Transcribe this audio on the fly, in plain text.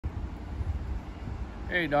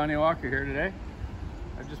Hey, Donny Walker here today.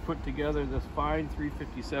 I just put together this fine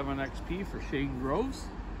 357 XP for Shane Groves.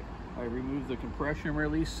 I removed the compression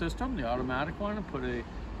release system, the automatic one, and put a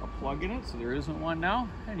plug in it, so there isn't one now,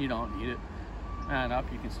 and you don't need it. And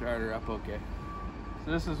up, you can start her up okay.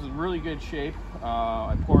 So this is in really good shape.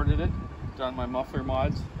 I ported it, done my muffler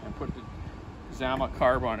mods, and put the Zama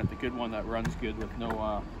carb on it, the good one that runs good with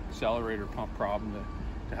no accelerator pump problem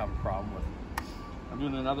to have a problem with. I'm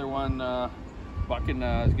doing another one. Bucking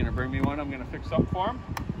is going to bring me one I'm going to fix up for him,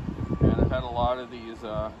 and I've had a lot of these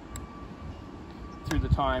through the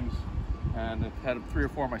times, and I've had 3 or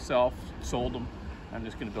 4 myself, sold them. I'm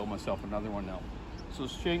just going to build myself another one now. So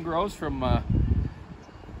Shane Groves from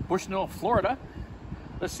Bushnell, Florida.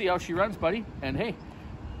 Let's see how she runs, buddy. And hey,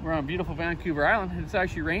 we're on beautiful Vancouver Island, and it's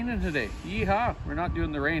actually raining today. Yeehaw! We're not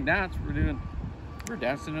doing the rain dance, we're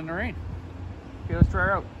dancing in the rain. Okay, let's try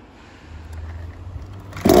her out.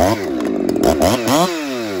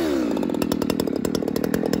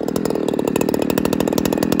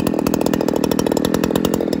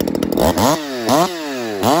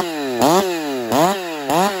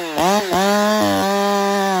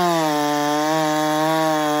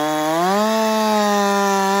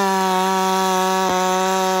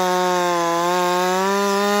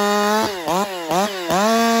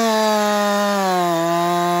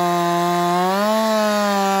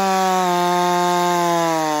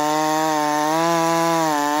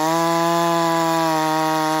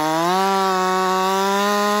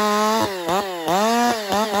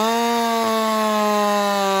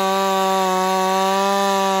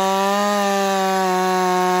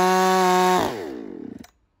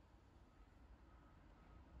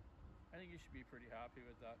 I think you should be pretty happy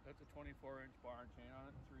with that. That's a 24-inch barn chain on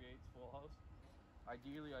it, 3/8 full house.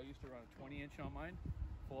 Ideally, I used to run a 20-inch on mine,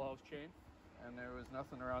 full house chain, and there was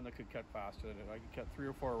nothing around that could cut faster than it. I could cut 3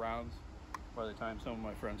 or 4 rounds by the time some of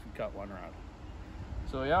my friends could cut 1 round.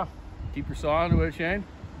 So yeah, keep your saw into it, chain.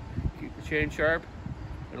 Keep the chain sharp.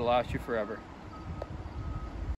 It'll last you forever.